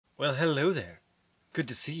Well, hello there. Good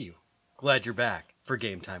to see you. Glad you're back for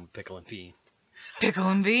game time with Pickle and Bean. Pickle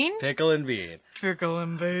and Bean? Pickle and Bean. Pickle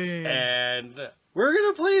and Bean. And we're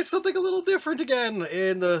going to play something a little different again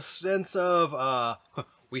in the sense of,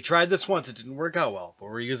 we tried this once, it didn't work out well, but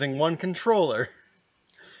we're using one controller.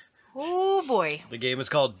 Oh boy. The game is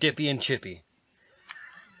called Dippy and Chippy.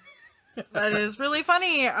 That is really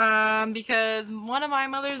funny, because one of my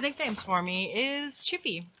mother's nicknames for me is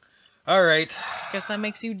Chippy. All right. Guess that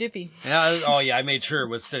makes you Dippy. Yeah. Oh, yeah. I made sure it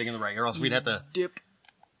was sitting in the right, or else we'd have to dip.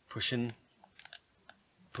 Push it.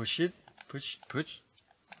 Push.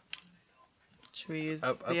 Should we use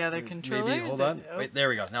up, the other controller? Maybe, hold on. Oh. Wait, there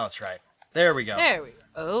we go. Now let's try it. There we go. There we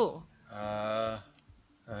go.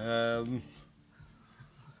 Oh.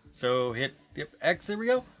 So hit X. There we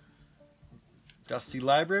go. Dusty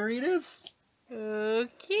Library it is.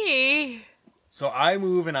 Okay. So I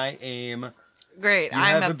move and I aim. Great.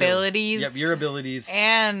 I'm abilities. Yep, your abilities.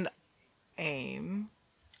 And aim.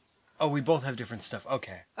 Oh, we both have different stuff.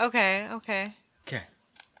 Okay. Okay.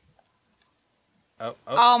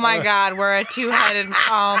 Oh my god, we're a two-headed...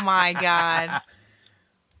 Oh my god.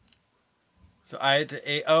 So I had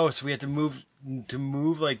to... so we had to move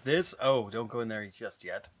like this? Oh, don't go in there just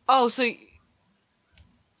yet. Oh, so...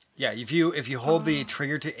 Yeah, if you hold the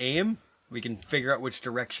trigger to aim, we can figure out which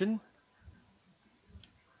direction.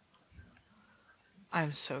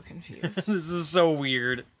 I'm so confused. This is so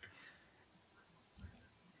weird.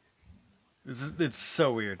 It's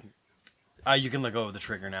so weird. You can let go of the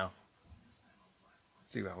trigger now.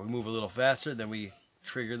 See, we move a little faster, then we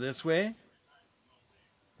trigger this way.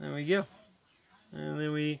 There we go. And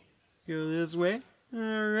then we go this way. All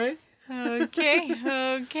right.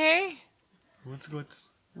 Okay.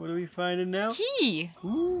 What are we finding now? Key.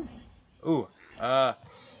 Ooh.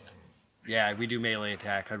 Yeah, we do melee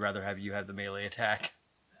attack. I'd rather have you have the melee attack.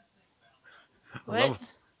 What?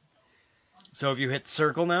 So if you hit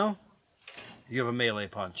circle now, you have a melee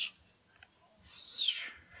punch.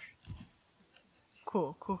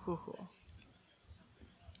 Cool.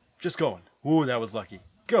 Just going. Ooh, that was lucky.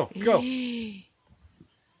 Go.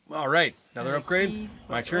 All right, another upgrade.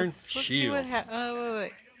 My turn. Let's Shield. see what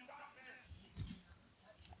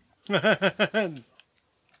wait.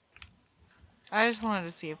 I just wanted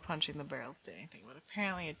to see if punching the barrels did anything, but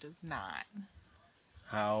apparently it does not.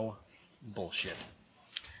 How bullshit.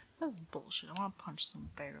 That's bullshit. I want to punch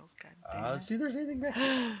some barrels, goddammit. Let's see if there's anything back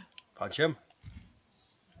here. Punch him.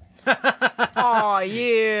 Oh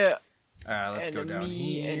yeah. Let's go down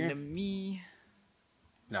here. Enemy.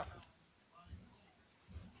 Nothing.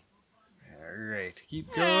 Alright, keep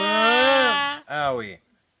going. Owie.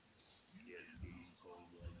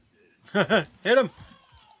 Hit him.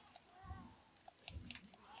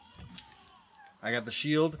 I got the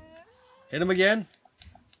shield. Hit him again.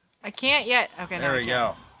 I can't yet. Okay, there we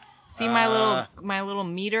go. See my little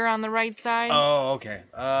meter on the right side? Oh, okay.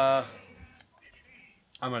 I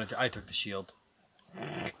took the shield.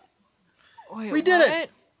 Wait, we did it.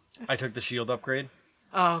 I took the shield upgrade.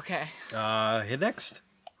 Oh, okay. Hit next.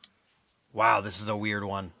 Wow, this is a weird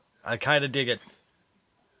one. I kind of dig it.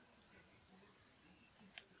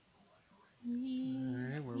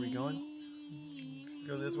 Alright, where are we going?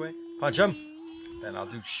 Go this way. Punch him. Then I'll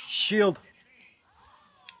do shield.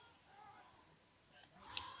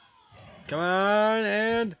 Come on,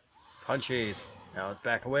 and punches. Now let's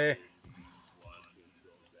back away.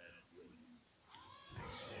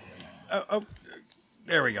 Oh,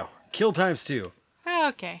 there we go. Kill times 2.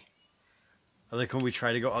 Okay. I like when we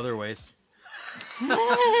try to go other ways.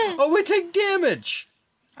 Oh, we take damage.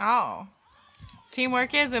 Oh.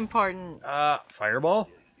 Teamwork is important. Fireball?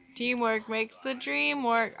 Teamwork makes the dream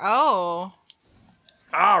work. Oh.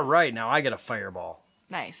 All right, now I get a fireball.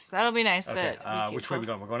 Nice. That'll be nice. Okay, which way are we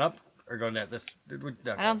going? We're going up? Or going down this?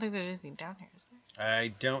 Okay. I don't think there's anything down here, is there? I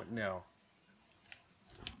don't know.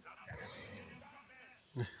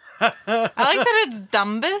 I like that it's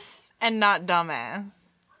dumbus and not dumbass.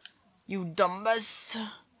 You dumbus.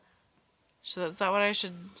 So is that what I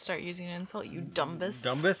should start using an insult? You dumbus.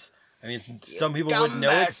 Dumbus? I mean, some people wouldn't know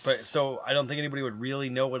it, but so I don't think anybody would really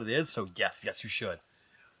know what it is. So yes, you should.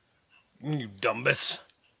 You dumbus.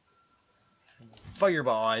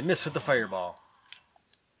 Fireball. I missed with the fireball.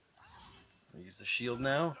 I'll use the shield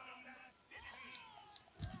now.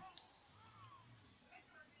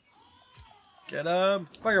 Get a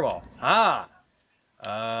fireball. I'm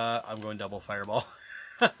going double fireball.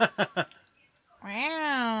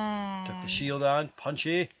 Wow. Took the shield on.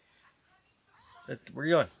 Punchy. Where are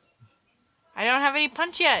you going? I don't have any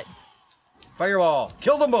punch yet. Fireball.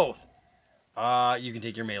 Kill them both. You can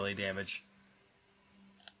take your melee damage.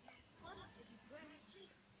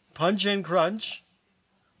 Punch and crunch.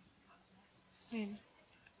 Wait,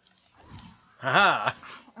 Haha.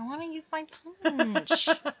 I want to use my punch.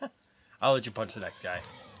 I'll let you punch the next guy.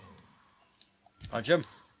 Punch him.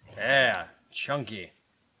 Yeah. Chunky.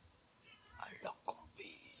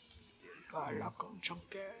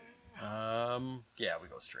 Yeah, we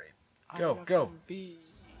go straight. Go, go.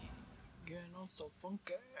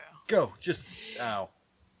 Go, just, ow.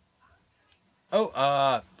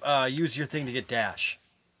 Oh, use your thing to get dash.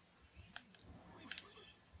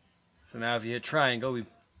 So now if you hit triangle, we,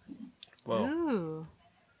 whoa. Ooh.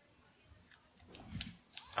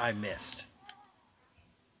 I missed.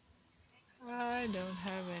 I don't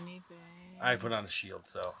have anything. I put on a shield,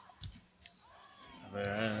 so.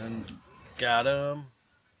 Then, got him.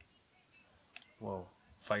 Whoa,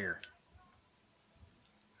 fire.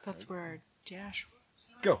 That's where our dash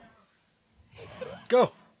was. Go.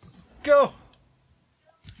 Go. Go.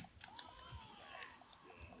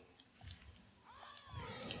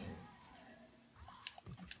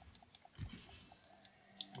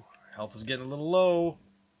 Health is getting a little low.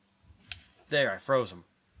 There, I froze him.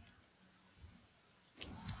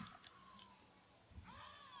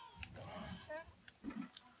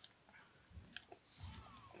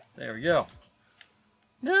 There we go.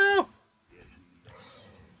 No!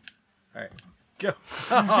 Alright, go.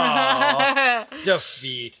 Aw,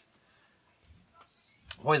 defeat.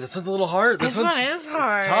 Boy, this one's a little hard. This one is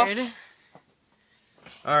hard. Tough.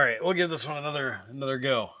 Alright, we'll give this one another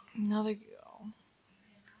go. Another go.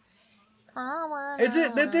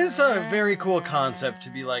 It is a very cool concept to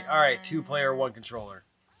be like, alright, 2-player, 1 controller.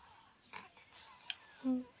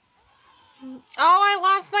 Oh, I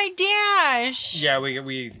lost my dash. Yeah,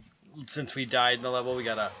 we since we died in the level, we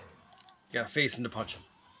gotta face him to punch him.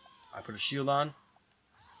 I put a shield on.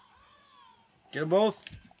 Get them both.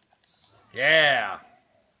 Yeah.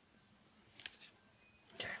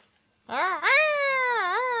 Okay. Is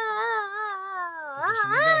there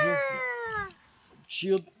something down here? Yeah.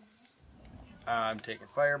 Shield. I'm taking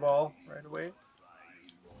fireball right away.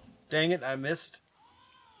 Dang it, I missed.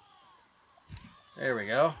 There we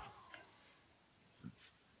go.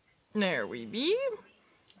 There we be.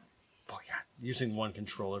 Boy, yeah, using 1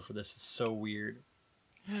 controller for this is so weird.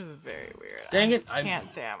 This is very weird. Dang it. I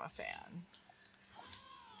can't say I'm a fan.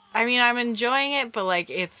 I mean, I'm enjoying it, but, like,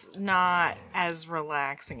 it's not as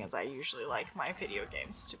relaxing as I usually like my video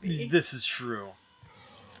games to be. This is true.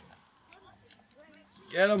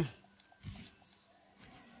 Get him.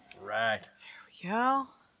 Right. There we go.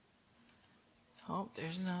 Oh,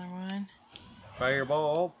 there's another one.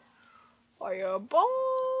 Fireball. Fireball!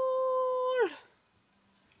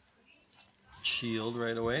 Shield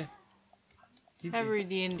right away. Every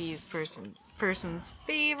D&D's person's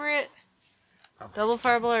favorite. Double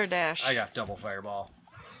fireball or dash? I got double fireball.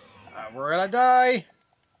 We're gonna die.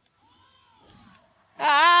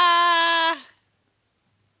 Ah!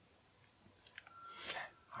 Okay,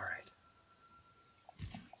 alright.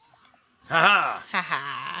 Haha!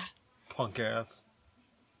 Haha. Punk ass.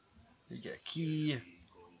 You get a key.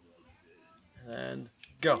 And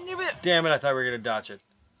go. Damn it, I thought we were gonna dodge it.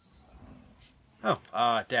 Oh,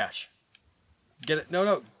 dash. Get it.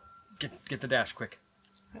 No. Get the dash quick.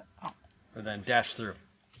 Oh. And then dash through.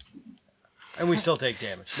 And we still take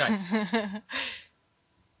damage. Nice.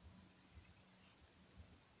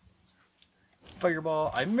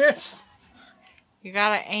 Fireball. I missed. You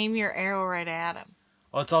gotta aim your arrow right at him.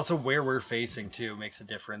 Well, it's also where we're facing, too. Makes a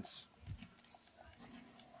difference.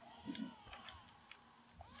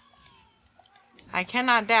 I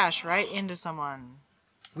cannot dash right into someone.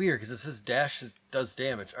 Weird, because it says dash does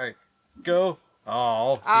damage. Alright, go.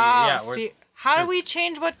 Oh, see, Oh, yeah. see. How do we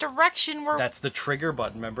change what direction we're... That's the trigger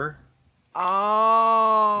button, remember?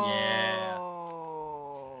 Oh. Yeah.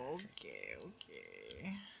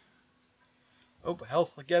 Okay. Oh,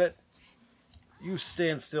 health, get it. You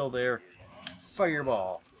stand still there.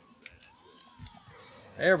 Fireball.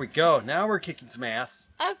 There we go. Now we're kicking some ass.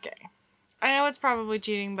 Okay. I know it's probably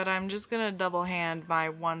cheating, but I'm just gonna double hand my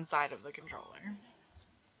one side of the controller.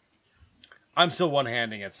 I'm still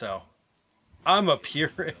one-handing it, so... I'm a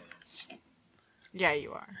purist. Yeah,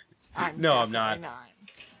 you are. No, I'm not. not.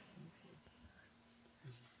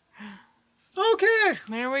 Okay.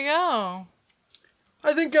 There we go.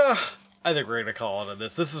 I think we're gonna call it on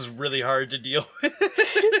this. This is really hard to deal with.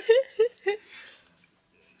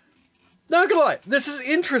 Not gonna lie, this is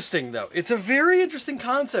interesting though. It's a very interesting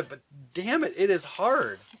concept, but damn it, it is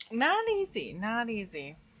hard. Not easy. Not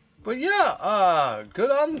easy. But yeah,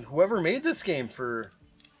 good on whoever made this game for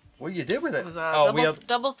what you did with it. It was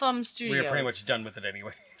Double Thumb Studios. We are pretty much done with it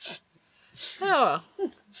anyways. Oh,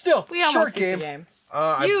 Still, we almost short beat game. the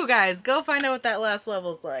game. You guys, go find out what that last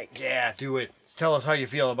level's like. Yeah, do it. Tell us how you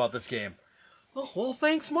feel about this game. Oh, well,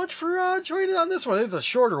 thanks much for joining on this one. It's a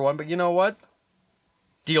shorter one, but you know what?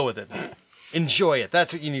 Deal with it. Enjoy it.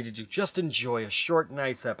 That's what you need to do. Just enjoy a short,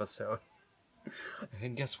 nice episode.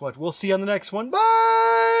 And guess what? We'll see you on the next one.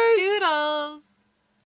 Bye! Doodles!